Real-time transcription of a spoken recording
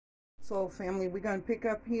Soul family, we're going to pick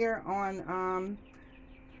up here on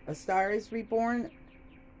A Star is Reborn,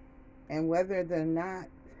 and whether or not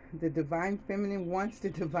the divine feminine wants the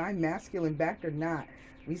divine masculine back or not.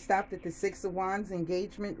 We stopped at the Six of Wands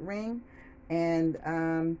engagement ring and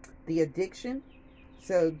the addiction.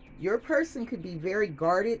 So your person could be very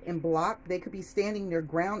guarded and blocked. They could be standing their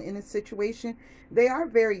ground in a situation. They are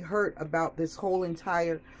very hurt about this whole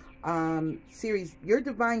entire series. Your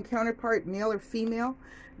divine counterpart, male or female,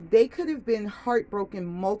 they could have been heartbroken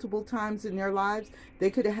multiple times in their lives. They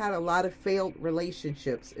could have had a lot of failed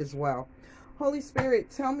relationships as well. Holy Spirit,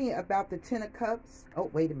 tell me about the Ten of Cups. Oh,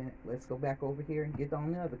 wait a minute. Let's go back over here and get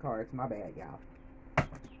on the other cards. My bad, y'all.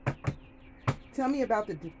 Tell me about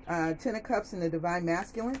the Ten of Cups and the Divine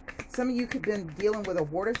Masculine. Some of you could have been dealing with a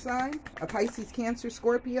water sign, a Pisces, Cancer,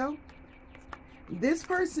 Scorpio. This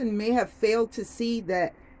person may have failed to see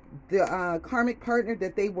that the karmic partner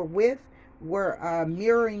that they were with were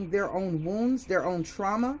mirroring their own wounds, their own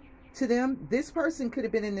trauma to them. This person could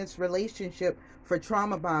have been in this relationship for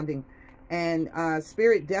trauma bonding. And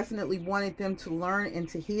Spirit definitely wanted them to learn and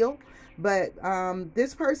to heal. But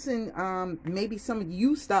this person, maybe some of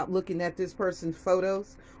you stopped looking at this person's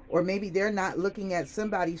photos, or maybe they're not looking at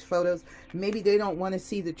somebody's photos. Maybe they don't want to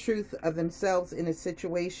see the truth of themselves in a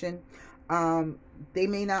situation. They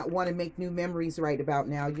may not want to make new memories right about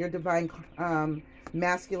now. Your divine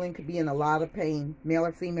masculine could be in a lot of pain, male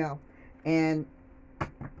or female. And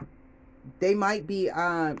they might be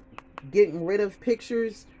getting rid of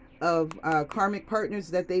pictures of karmic partners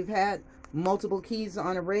that they've had, multiple keys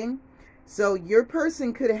on a ring. So your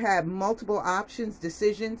person could have had multiple options,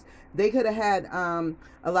 decisions. They could have had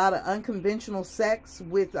a lot of unconventional sex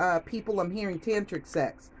with people. I'm hearing tantric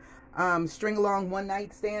sex, string along one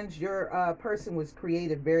night stands. Your person was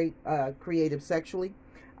creative, very creative sexually.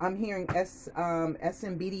 I'm hearing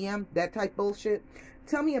SMBDM, that type bullshit.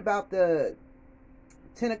 Tell me about the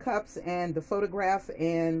Ten of Cups and the photograph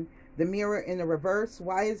and the mirror in the reverse.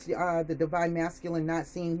 Why is the divine masculine not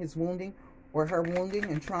seeing his wounding or her wounding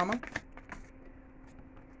and trauma?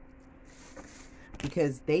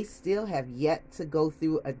 Because they still have yet to go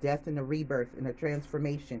through a death and a rebirth and a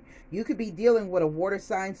transformation. You could be dealing with a water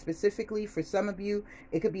sign specifically. For some of you,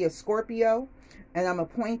 it could be a Scorpio. And I'm going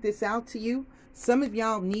to point this out to you. Some of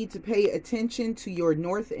y'all need to pay attention to your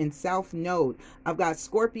north and south node. I've got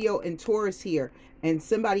Scorpio and Taurus here. And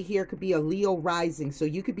somebody here could be a Leo rising. So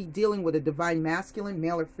you could be dealing with a divine masculine,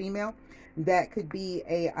 male or female. That could be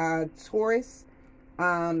a Taurus.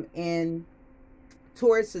 And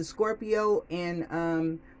Taurus and Scorpio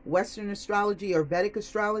in Western astrology or Vedic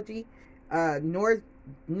astrology.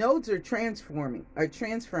 Nodes are transferring.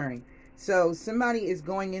 So somebody is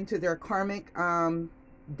going into their karmic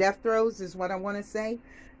death throes is what I want to say.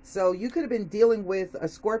 So you could have been dealing with a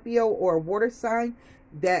Scorpio or a water sign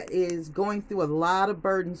that is going through a lot of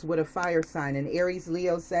burdens with a fire sign, an Aries,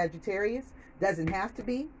 Leo, Sagittarius. Doesn't have to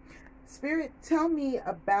be. Spirit, tell me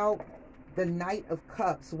about the Knight of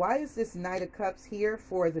Cups. Why is this Knight of Cups here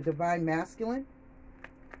for the divine masculine,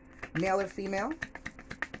 male or female?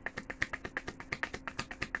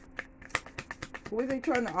 Who are they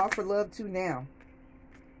trying to offer love to now?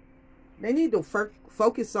 They need to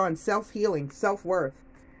focus on self-healing, self-worth,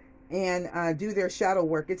 and do their shadow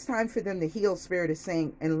work. It's time for them to heal, Spirit is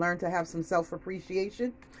saying, and learn to have some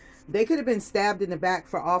self-appreciation. They could have been stabbed in the back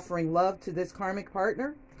for offering love to this karmic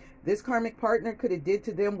partner. This karmic partner could have did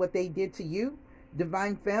to them what they did to you.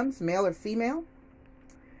 Divine Femmes, male or female.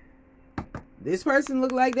 This person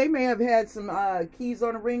looked like they may have had some keys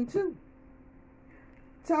on a ring too.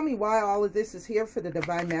 Tell me why all of this is here for the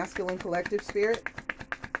divine masculine collective, Spirit.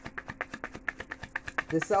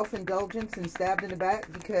 The self-indulgence and stabbed in the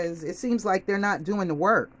back, because it seems like they're not doing the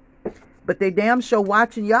work. But they damn sure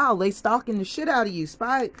watching y'all. They stalking the shit out of you.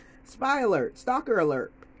 Spy alert. Stalker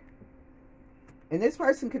alert. And this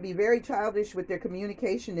person could be very childish with their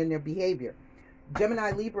communication and their behavior.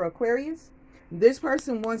 Gemini, Libra, Aquarius. This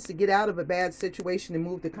person wants to get out of a bad situation and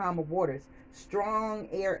move to calmer waters. Strong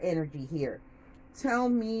air energy here. Tell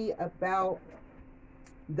me about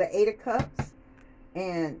the Eight of Cups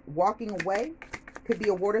and walking away. Could be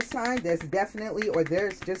a water sign. There's definitely, or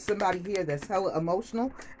there's just somebody here that's hella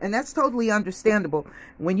emotional. And that's totally understandable.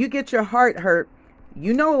 When you get your heart hurt,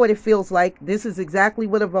 you know what it feels like. This is exactly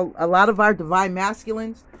what a lot of our divine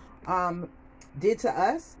masculines did to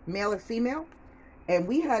us, male or female. And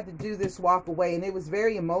we had to do this walk away. And it was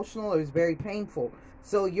very emotional. It was very painful.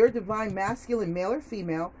 So your divine masculine, male or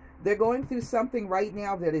female, they're going through something right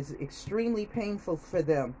now that is extremely painful for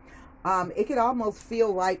them. It could almost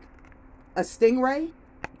feel like a stingray.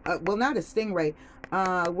 Well, not a stingray.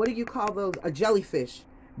 What do you call those? A jellyfish.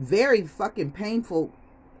 Very fucking painful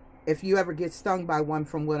if you ever get stung by one,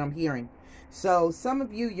 from what I'm hearing. So some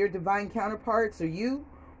of you, your divine counterparts, or you,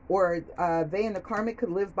 or they in the karmic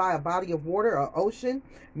could live by a body of water or ocean.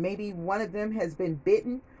 Maybe one of them has been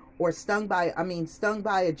bitten or stung by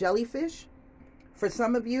a jellyfish for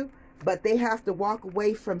some of you, but they have to walk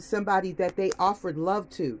away from somebody that they offered love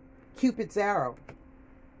to. Cupid's arrow.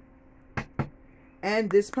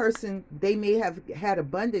 And this person, they may have had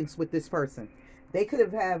abundance with this person. They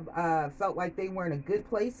could have felt like they were in a good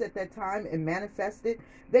place at that time and manifested.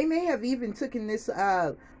 They may have even taken this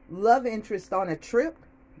love interest on a trip.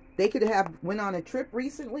 They could have went on a trip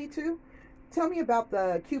recently too. Tell me about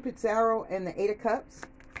the Cupid's arrow and the 8 of Cups.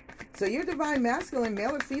 So your divine masculine,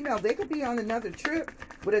 male or female, they could be on another trip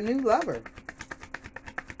with a new lover.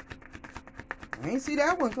 I ain't see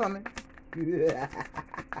that one coming.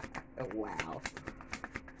 Wow.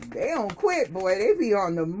 They don't quit, boy. They be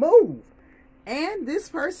on the move. And this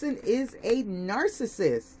person is a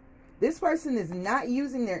narcissist. This person is not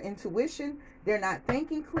using their intuition. They're not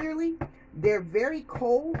thinking clearly. They're very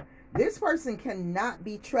cold. This person cannot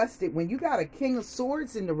be trusted. When you got a King of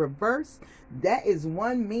Swords in the reverse, that is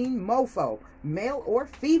one mean mofo, male or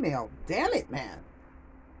female. Damn it, man.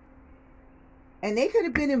 And they could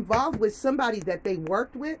have been involved with somebody that they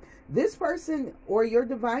worked with. This person, or your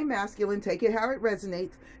divine masculine, take it how it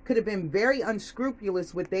resonates, could have been very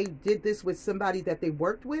unscrupulous when they did this with somebody that they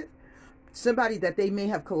worked with. Somebody that they may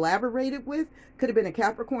have collaborated with. Could have been a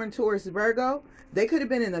Capricorn, Taurus, Virgo. They could have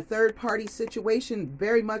been in a third party situation.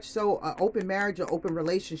 Very much so an open marriage or open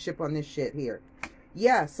relationship on this shit here.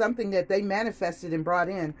 Yeah, something that they manifested and brought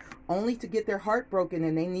in only to get their heart broken,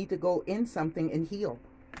 and they need to go in something and heal.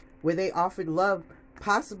 Where they offered love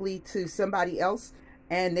possibly to somebody else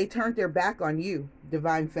and they turned their back on you,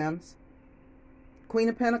 divine femmes. Queen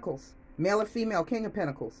of Pentacles, male or female, King of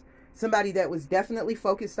Pentacles. Somebody that was definitely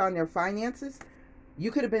focused on their finances.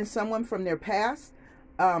 You could have been someone from their past,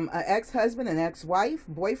 an ex-husband, an ex-wife,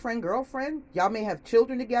 boyfriend, girlfriend. Y'all may have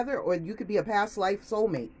children together, or you could be a past life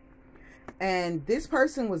soulmate. And this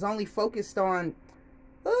person was only focused on,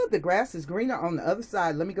 oh, the grass is greener on the other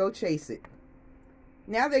side. Let me go chase it.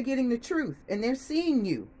 Now they're getting the truth, and they're seeing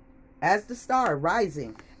you as the star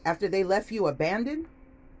rising. After they left you abandoned,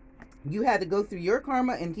 you had to go through your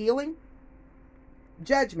karma and healing.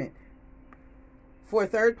 Judgment. For a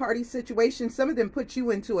third-party situation, some of them put you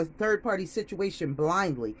into a third-party situation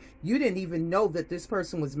blindly. You didn't even know that this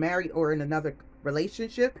person was married or in another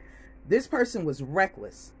relationship. This person was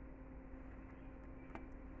reckless.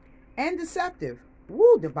 And deceptive.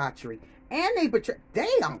 Woo, debauchery. And they betrayed.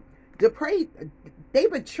 Damn. They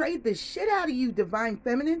betrayed the shit out of you, divine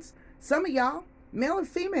feminines. Some of y'all, male and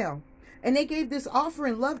female. And they gave this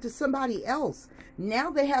offering love to somebody else. Now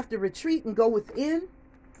they have to retreat and go within.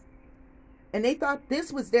 And they thought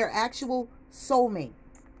this was their actual soulmate.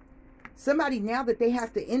 Somebody now that they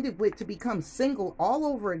have to end it with to become single all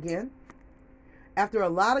over again. After a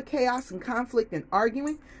lot of chaos and conflict and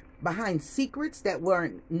arguing behind secrets that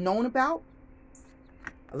weren't known about.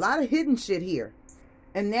 A lot of hidden shit here.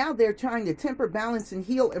 And now they're trying to temper, balance, and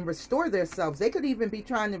heal and restore themselves. They could even be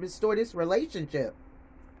trying to restore this relationship.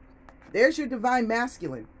 There's your divine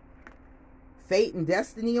masculine. Fate and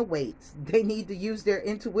destiny awaits. They need to use their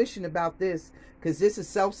intuition about this, because this is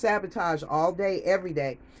self-sabotage all day, every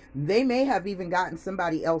day. They may have even gotten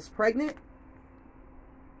somebody else pregnant.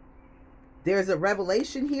 There's a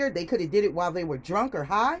revelation here. They could have did it while they were drunk or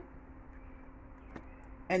high.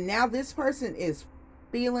 And now this person is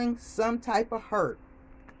feeling some type of hurt.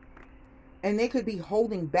 And they could be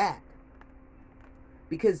holding back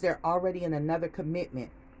because they're already in another commitment.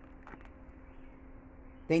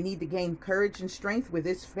 They need to gain courage and strength with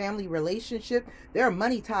this family relationship. There are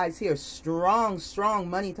money ties here. Strong, strong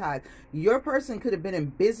money ties. Your person could have been in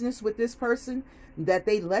business with this person that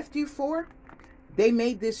they left you for. They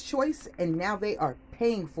made this choice and now they are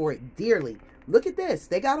paying for it dearly. Look at this.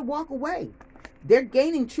 They got to walk away. They're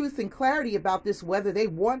gaining truth and clarity about this, whether they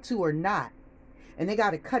want to or not. And they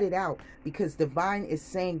got to cut it out, because divine is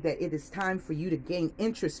saying that it is time for you to gain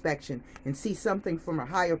introspection and see something from a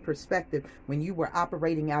higher perspective when you were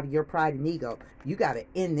operating out of your pride and ego. You got to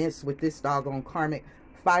end this with this doggone karmic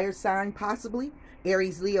fire sign, possibly.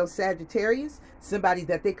 Aries, Leo, Sagittarius. Somebody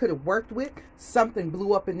that they could have worked with. Something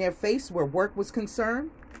blew up in their face where work was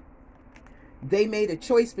concerned. They made a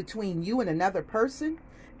choice between you and another person.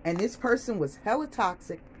 And this person was hella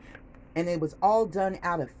toxic. And it was all done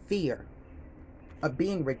out of fear of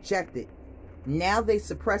being rejected. Now they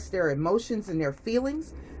suppress their emotions and their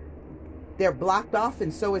feelings. They're blocked off,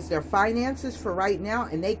 and so is their finances for right now.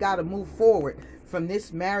 And they got to move forward from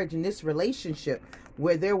this marriage and this relationship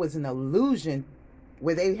where there was an illusion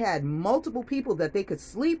where they had multiple people that they could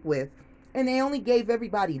sleep with, and they only gave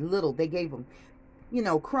everybody little. They gave them, you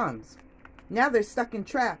know, crumbs. Now they're stuck and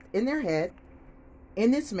trapped in their head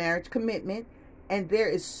in this marriage commitment, and there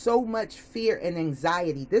is so much fear and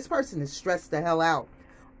anxiety. This person is stressed the hell out,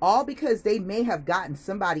 all because they may have gotten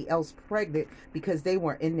somebody else pregnant because they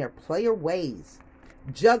were in their player ways,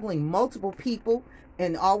 juggling multiple people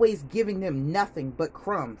and always giving them nothing but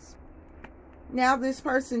crumbs. Now this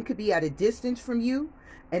person could be at a distance from you,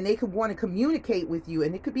 and they could want to communicate with you,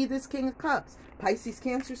 and it could be this King of Cups, Pisces,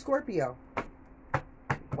 Cancer, Scorpio.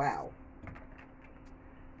 Wow.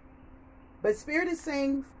 But Spirit is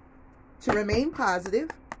saying to remain positive.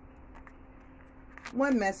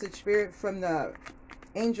 One message, Spirit, from the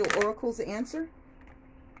Angel Oracle's answer.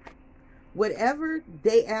 Whatever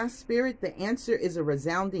they ask, Spirit, the answer is a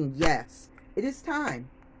resounding yes. It is time.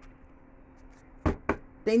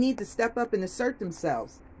 They need to step up and assert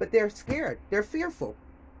themselves, but they're scared. They're fearful.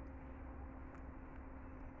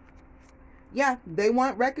 Yeah, they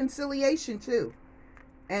want reconciliation too.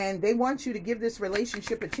 And they want you to give this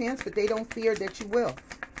relationship a chance, but they don't fear that you will.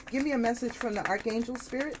 Give me a message from the Archangel,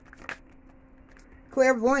 Spirit.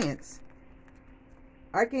 Clairvoyance.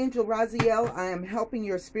 Archangel Raziel, I am helping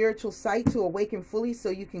your spiritual sight to awaken fully so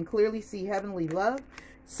you can clearly see heavenly love.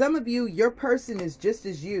 Some of you, your person is just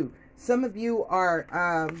as you. Some of you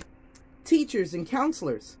are teachers and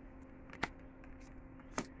counselors.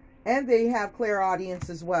 And they have clairaudience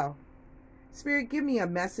as well. Spirit, give me a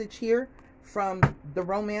message here from the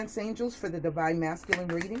Romance Angels for the Divine Masculine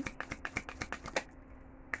reading.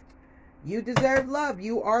 You deserve love.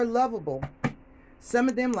 You are lovable. Some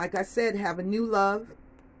of them, like I said, have a new love.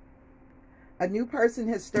 A new person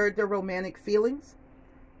has stirred their romantic feelings.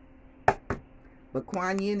 But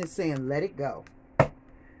Kuan Yin is saying, let it go.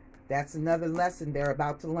 That's another lesson they're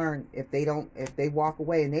about to learn if they walk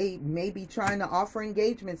away. And they may be trying to offer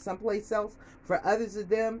engagement someplace else. For others of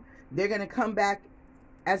them, they're going to come back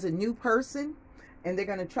as a new person, and they're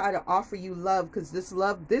going to try to offer you love, because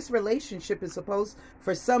this relationship is supposed,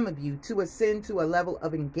 for some of you, to ascend to a level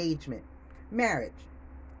of engagement. Marriage.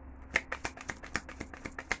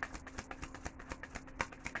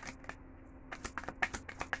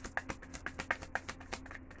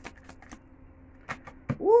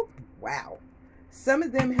 Woo, wow. Some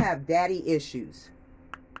of them have daddy issues.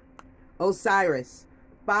 Osiris.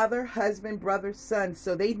 Father, husband, brother, son.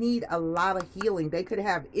 So they need a lot of healing. They could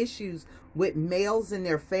have issues with males in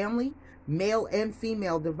their family, male and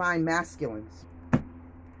female divine masculines.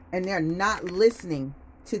 And they're not listening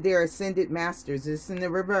to their ascended masters. It's in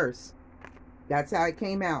the reverse. That's how it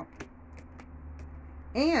came out.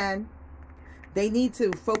 And they need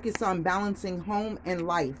to focus on balancing home and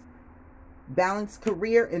life. Balance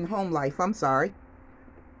career and home life. I'm sorry.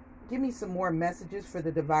 Give me some more messages for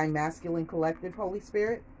the Divine Masculine Collective, Holy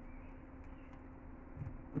Spirit.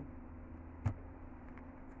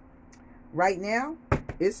 Right now,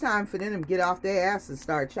 it's time for them to get off their ass and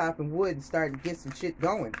start chopping wood and start to get some shit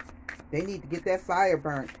going. They need to get that fire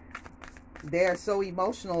burnt. They are so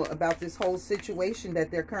emotional about this whole situation that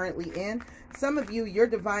they're currently in. Some of you, your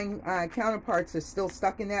divine counterparts are still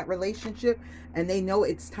stuck in that relationship, and they know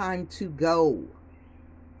it's time to go.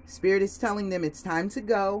 Spirit is telling them it's time to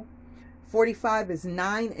go. 45 is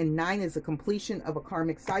 9, and 9 is a completion of a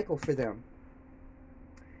karmic cycle for them.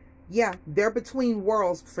 Yeah, they're between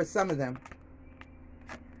worlds for some of them.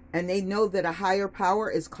 And they know that a higher power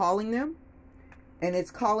is calling them. And it's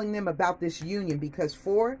calling them about this union, because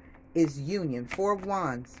 4 is union. 4 of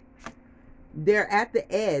Wands. They're at the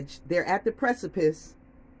edge. They're at the precipice.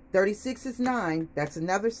 36 is 9. That's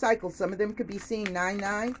another cycle. Some of them could be seeing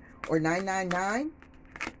 99 or 999.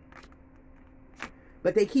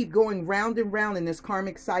 But they keep going round and round in this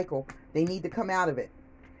karmic cycle. They need to come out of it.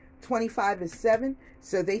 25 is 7.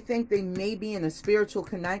 So they think they may be in a spiritual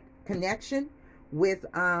connection with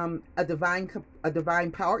a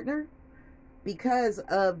divine partner, because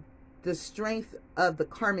of the strength of the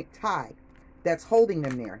karmic tie that's holding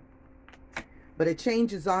them there. But a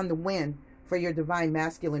change is on the wind for your divine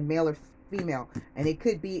masculine, male or female, and it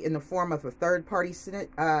could be in the form of a third party situation.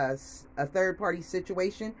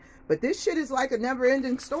 But this shit is like a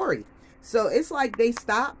never-ending story. So it's like they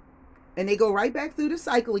stop and they go right back through the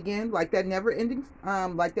cycle again, like that never-ending,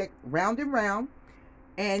 like that round and round.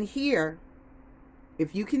 And here,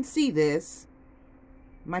 if you can see this,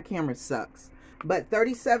 my camera sucks, but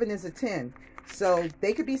 37 is a 10. So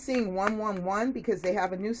they could be seeing 111 because they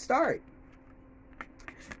have a new start.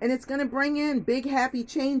 And it's going to bring in big happy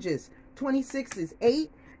changes. 26 is 8,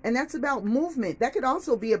 and that's about movement. That could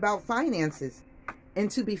also be about finances. And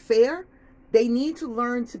to be fair, they need to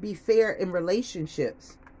learn to be fair in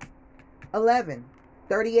relationships. 11.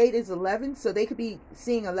 38 is 11, so they could be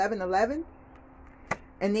seeing 1111,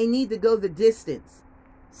 and they need to go the distance.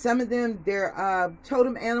 Some of them, their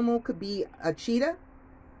totem animal could be a cheetah.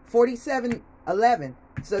 4711,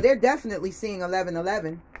 so they're definitely seeing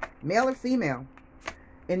 1111, male or female.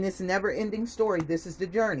 In this never-ending story, this is the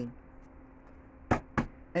journey,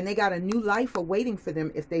 and they got a new life awaiting for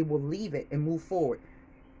them if they will leave it and move forward.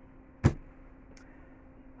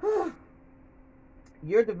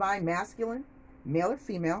 Your divine masculine, male or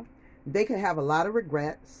female, they could have a lot of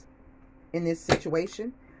regrets in this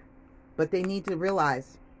situation, but they need to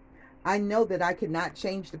realize, I know that I cannot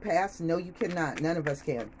change the past. No, you cannot. None of us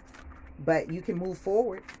can. But you can move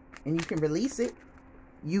forward and you can release it.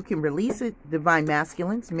 You can release it, divine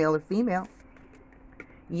masculines, male or female.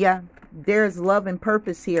 Yeah, there's love and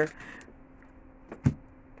purpose here.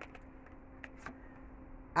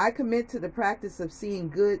 I commit to the practice of seeing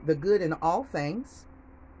the good in all things.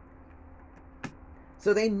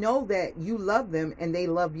 So they know that you love them and they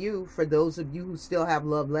love you, for those of you who still have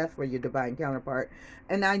love left for your divine counterpart.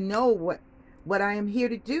 And I know what I am here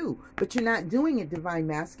to do, but you're not doing it, divine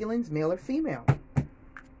masculines, male or female.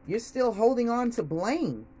 You're still holding on to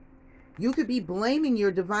blame. You could be blaming your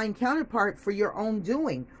divine counterpart for your own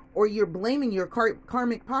doing, or you're blaming your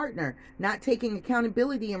karmic partner, not taking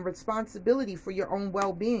accountability and responsibility for your own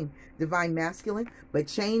well-being, divine masculine. But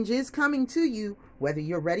change is coming to you, whether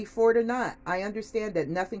you're ready for it or not. I understand that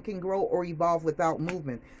nothing can grow or evolve without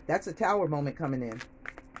movement. That's a tower moment coming in.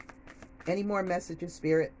 Any more messages,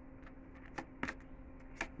 Spirit?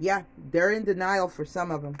 Yeah, they're in denial for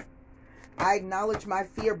some of them. I acknowledge my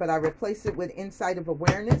fear, but I replace it with insight of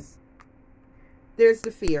awareness. There's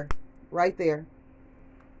the fear right there.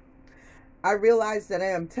 I realize that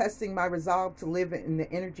I am testing my resolve to live in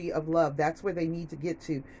the energy of love. That's where they need to get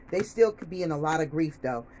to. They still could be in a lot of grief,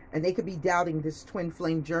 though. And they could be doubting this twin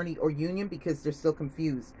flame journey or union because they're still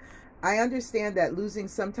confused. I understand that losing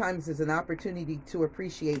sometimes is an opportunity to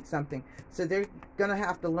appreciate something. So they're going to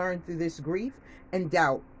have to learn through this grief and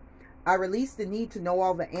doubt. I release the need to know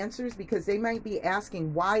all the answers, because they might be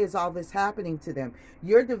asking, why is all this happening to them?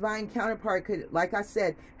 Your divine counterpart could, like I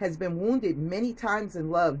said, has been wounded many times in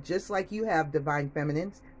love, just like you have, divine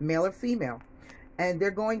feminines, male or female. And they're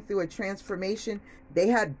going through a transformation. They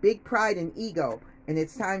had big pride and ego, and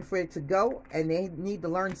it's time for it to go, and they need to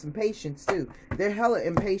learn some patience too. They're hella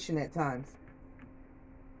impatient at times.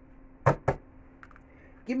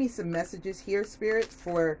 Give me some messages here, Spirit,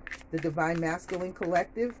 for the Divine Masculine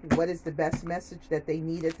Collective. What is the best message that they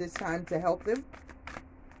need at this time to help them?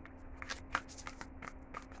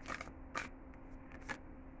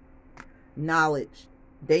 Knowledge.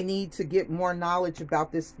 They need to get more knowledge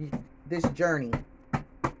about this journey.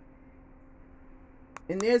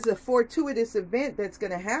 And there's a fortuitous event that's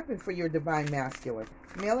going to happen for your Divine Masculine,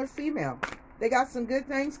 male or female. They got some good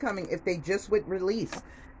things coming if they just would release.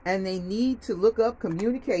 And they need to look up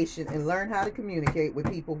communication and learn how to communicate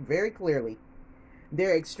with people very clearly.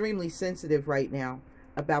 They're extremely sensitive right now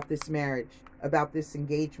about this marriage, about this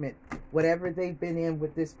engagement, whatever they've been in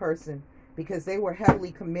with this person, because they were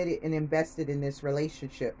heavily committed and invested in this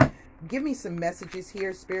relationship. Give me some messages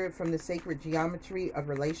here, Spirit, from the sacred geometry of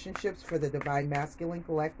relationships for the Divine Masculine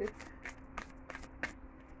Collective.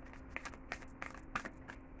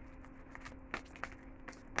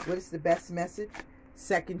 What is the best message?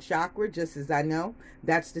 Second chakra, just as I know.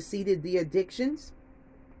 That's the seat of the addictions.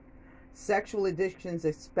 Sexual addictions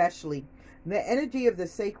especially. The energy of the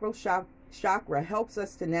sacral chakra helps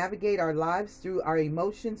us to navigate our lives through our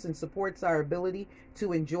emotions and supports our ability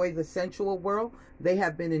to enjoy the sensual world. They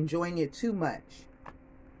have been enjoying it too much.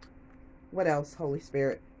 What else, Holy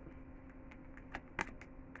Spirit?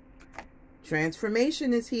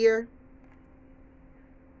 Transformation is here.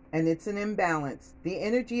 And it's an imbalance. The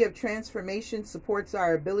energy of transformation supports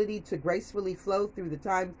our ability to gracefully flow through the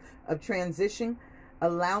times of transition,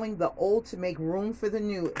 allowing the old to make room for the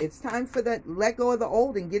new. It's time for that. Let go of the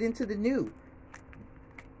old and get into the new.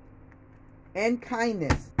 And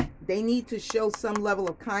kindness. They need to show some level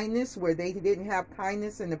of kindness where they didn't have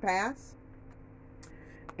kindness in the past.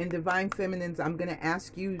 And Divine Feminines, I'm going to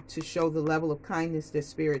ask you to show the level of kindness that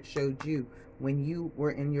Spirit showed you when you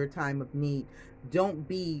were in your time of need. Don't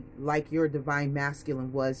be like your Divine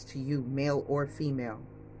Masculine was to you, male or female.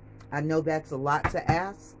 I know that's a lot to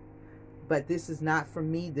ask, but this is not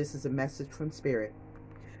from me. This is a message from Spirit.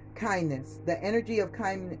 Kindness. The energy of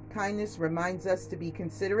kindness reminds us to be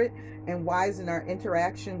considerate and wise in our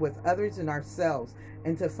interaction with others and ourselves,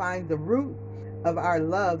 and to find the root of our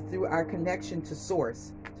love through our connection to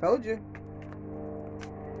Source. Told you.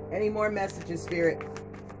 Any more messages, Spirit?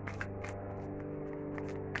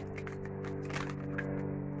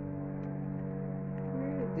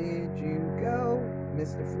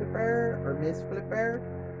 Flipper or Miss Flipper.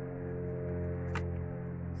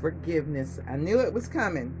 Forgiveness. I knew it was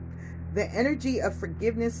coming. The energy of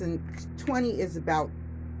forgiveness in 20 is about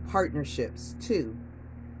partnerships. 2.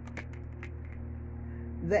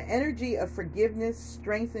 The energy of forgiveness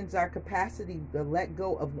strengthens our capacity to let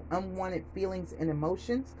go of unwanted feelings and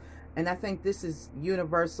emotions. And I think this is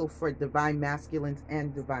universal for divine masculines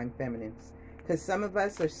and divine feminines. Because some of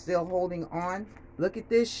us are still holding on. Look at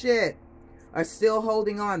this shit. Are still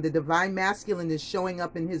holding on. The divine masculine is showing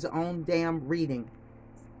up in his own damn reading.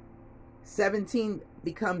 17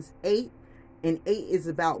 becomes 8. And 8 is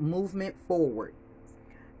about movement forward.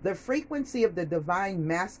 The frequency of the divine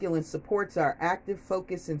masculine supports our active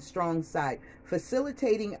focus and strong side,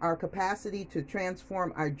 facilitating our capacity to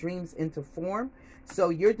transform our dreams into form. So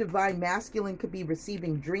your divine masculine could be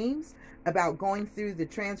receiving dreams about going through the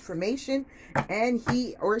transformation, and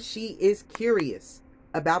he or she is curious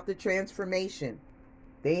about the transformation.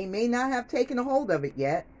 They may not have taken a hold of it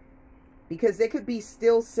yet, because they could be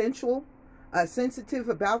still sensual, sensitive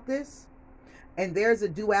about this. And there's a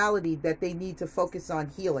duality that they need to focus on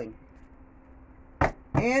healing.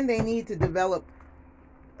 And they need to develop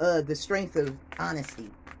the strength of honesty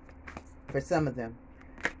for some of them.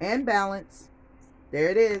 And balance. There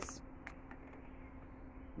it is.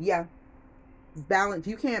 Yeah. Balance.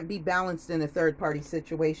 You can't be balanced in a third-party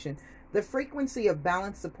situation. The frequency of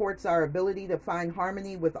balance supports our ability to find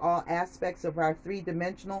harmony with all aspects of our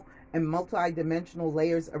three-dimensional and multi-dimensional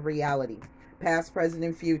layers of reality. Past, present,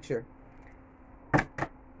 and future.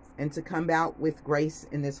 And to come out with grace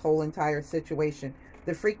in this whole entire situation.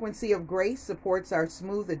 The frequency of grace supports our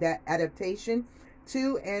smooth adaptation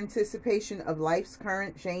to anticipation of life's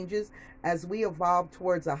current changes as we evolve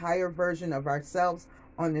towards a higher version of ourselves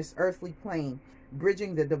on this earthly plane,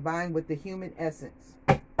 bridging the divine with the human essence.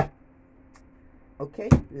 Okay,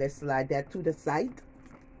 let's slide that to the side.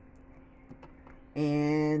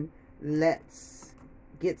 And let's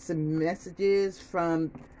get some messages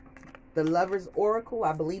from the Lover's Oracle.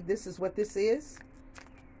 I believe this is what this is.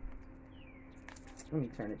 Let me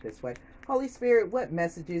turn it this way. Holy Spirit, what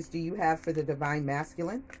messages do you have for the divine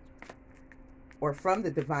masculine? Or from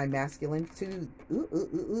the divine masculine to...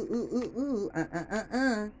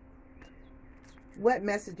 What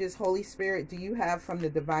messages, Holy Spirit, do you have from the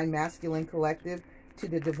divine masculine collective to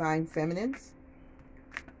the divine feminines?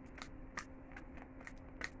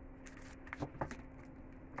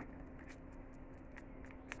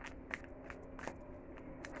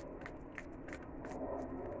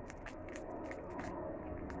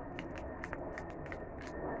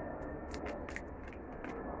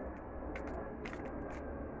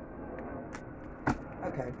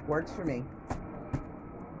 Okay, works for me.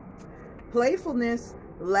 Playfulness.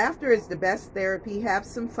 Laughter is the best therapy. Have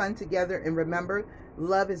some fun together, and remember,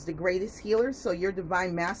 love is the greatest healer. So your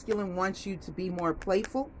divine masculine wants you to be more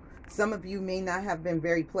playful. Some of you may not have been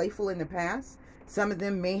very playful in the past. Some of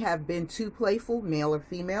them may have been too playful, male or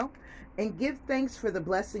female. And give thanks for the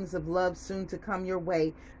blessings of love soon to come your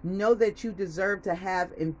way. Know that you deserve to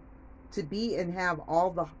have and to be and have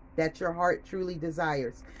all that your heart truly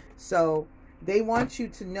desires. So they want you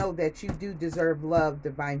to know that you do deserve love,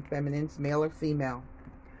 divine feminines, male or female.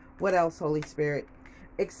 What else, Holy Spirit?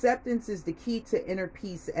 Acceptance is the key to inner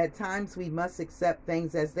peace. At times we must accept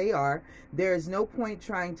things as they are. There is no point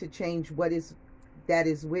trying to change which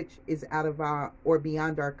is out of our or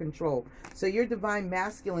beyond our control. So your divine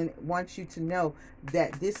masculine wants you to know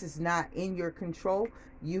that this is not in your control.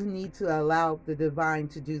 You need to allow the divine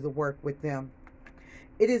to do the work with them.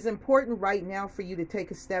 It is important right now for you to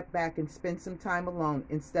take a step back and spend some time alone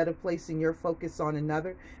instead of placing your focus on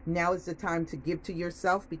another. Now is the time to give to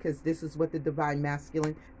yourself, because this is what the divine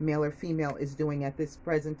masculine, male or female, is doing at this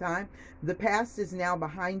present time. The past is now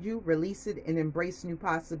behind you. Release it and embrace new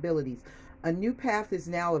possibilities. A new path is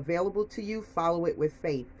now available to you. Follow it with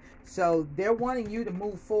faith. So they're wanting you to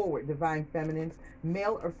move forward, divine feminines,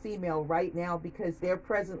 male or female, right now, because they're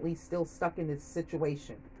presently still stuck in this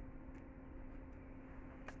situation.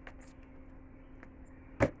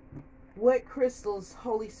 What crystals,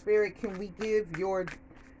 Holy Spirit, can we give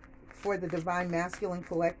for the divine masculine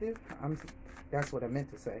collective? That's what I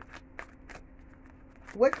meant to say.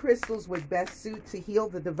 What crystals would best suit to heal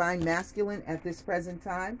the divine masculine at this present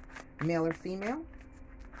time, male or female?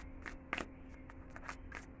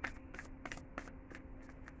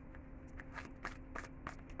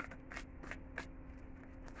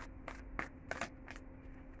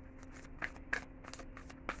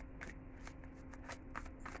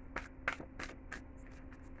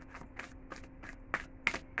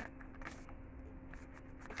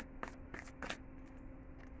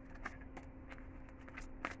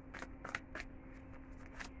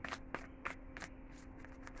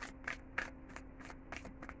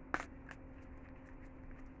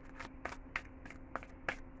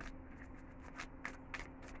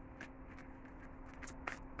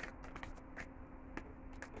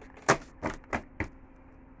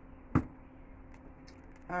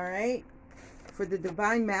 All right. For the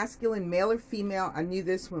divine masculine, male or female, I knew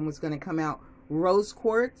this one was going to come out. Rose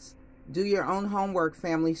quartz. Do your own homework,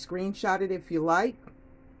 family. Screenshot it if you like.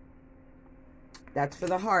 That's for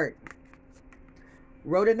the heart.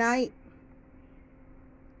 Rhodonite.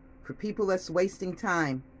 For people that's wasting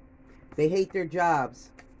time. They hate their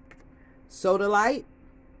jobs. Sodalite.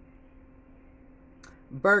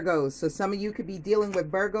 Virgos. So some of you could be dealing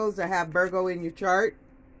with Virgos or have Virgo in your chart.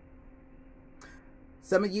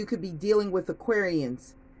 Some of you could be dealing with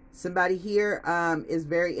Aquarians. Somebody here is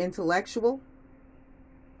very intellectual.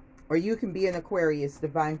 Or you can be an Aquarius,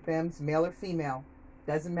 divine femmes, male or female.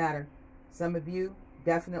 Doesn't matter. Some of you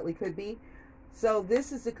definitely could be. So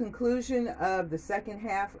this is the conclusion of the second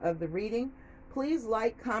half of the reading. Please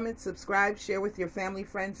like, comment, subscribe, share with your family,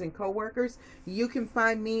 friends, and co-workers. You can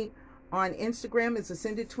find me on Instagram as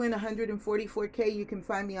Ascended Twin 144K. You can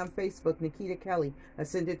find me on Facebook, Nikita Kelly,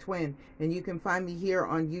 Ascended Twin. And you can find me here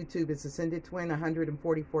on YouTube as Ascended Twin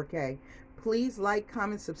 144K. Please like,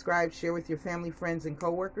 comment, subscribe, share with your family, friends, and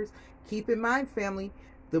co-workers. Keep in mind, family,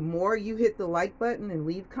 the more you hit the like button and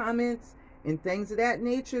leave comments and things of that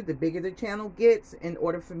nature, the bigger the channel gets in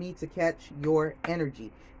order for me to catch your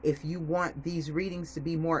energy. If you want these readings to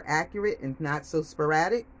be more accurate and not so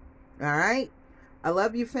sporadic. All right? I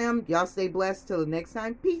love you, fam. Y'all stay blessed till the next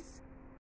time. Peace.